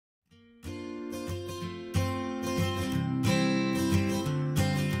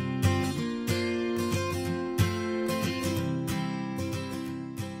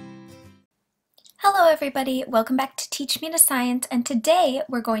Hello everybody, welcome back to Teach Me to Science, and today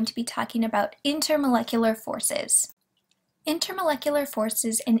we're going to be talking about intermolecular forces. Intermolecular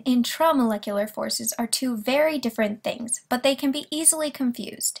forces and intramolecular forces are two very different things, but they can be easily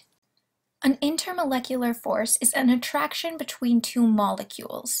confused. An intermolecular force is an attraction between two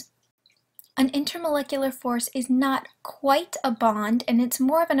molecules. An intermolecular force is not quite a bond, and it's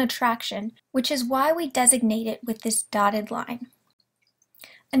more of an attraction, which is why we designate it with this dotted line.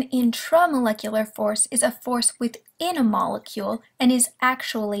 An intramolecular force is a force within a molecule and is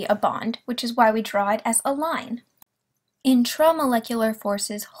actually a bond, which is why we draw it as a line. Intramolecular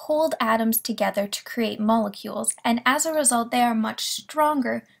forces hold atoms together to create molecules, and as a result they are much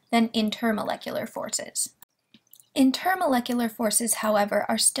stronger than intermolecular forces. Intermolecular forces, however,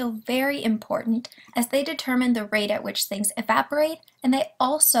 are still very important as they determine the rate at which things evaporate, and they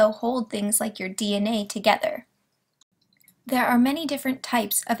also hold things like your DNA together. There are many different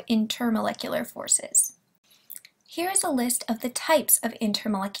types of intermolecular forces. Here is a list of the types of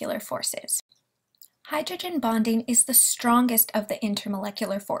intermolecular forces. Hydrogen bonding is the strongest of the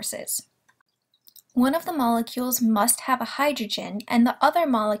intermolecular forces. One of the molecules must have a hydrogen, and the other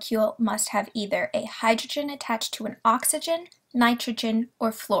molecule must have either a hydrogen attached to an oxygen, nitrogen,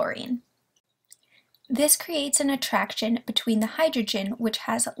 or fluorine. This creates an attraction between the hydrogen, which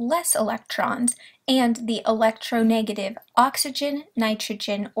has less electrons, and the electronegative oxygen,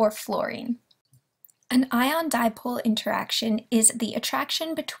 nitrogen, or fluorine. An ion-dipole interaction is the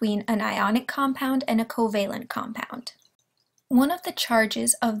attraction between an ionic compound and a covalent compound. One of the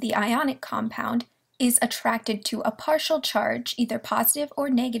charges of the ionic compound is attracted to a partial charge, either positive or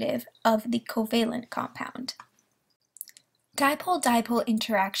negative, of the covalent compound. Dipole-dipole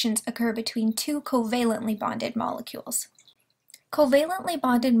interactions occur between two covalently bonded molecules. Covalently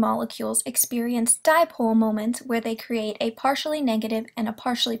bonded molecules experience dipole moments where they create a partially negative and a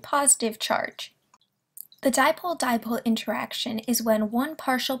partially positive charge. The dipole-dipole interaction is when one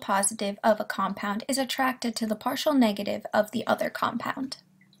partial positive of a compound is attracted to the partial negative of the other compound.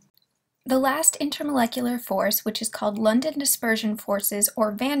 The last intermolecular force, which is called London dispersion forces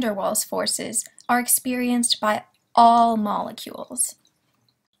or van der Waals forces, are experienced by all molecules.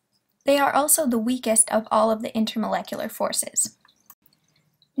 They are also the weakest of all of the intermolecular forces.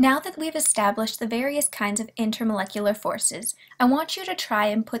 Now that we've established the various kinds of intermolecular forces, I want you to try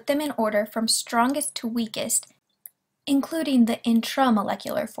and put them in order from strongest to weakest, including the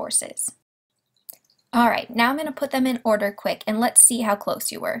intramolecular forces. Alright, now I'm going to put them in order quick, and let's see how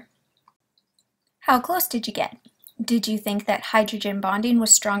close you were. How close did you get? Did you think that hydrogen bonding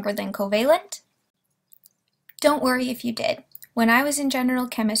was stronger than covalent? Don't worry if you did. When I was in general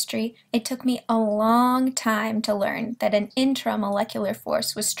chemistry, it took me a long time to learn that an intramolecular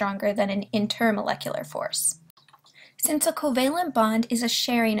force was stronger than an intermolecular force. Since a covalent bond is a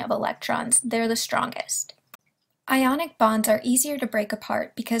sharing of electrons, they're the strongest. Ionic bonds are easier to break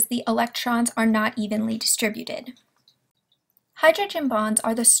apart because the electrons are not evenly distributed. Hydrogen bonds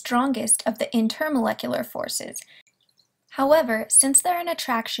are the strongest of the intermolecular forces. However, since they're an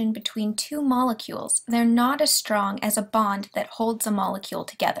attraction between two molecules, they're not as strong as a bond that holds a molecule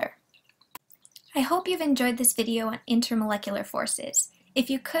together. I hope you've enjoyed this video on intermolecular forces. If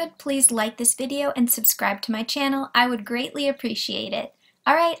you could, please like this video and subscribe to my channel. I would greatly appreciate it.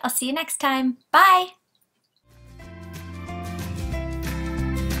 Alright, I'll see you next time. Bye!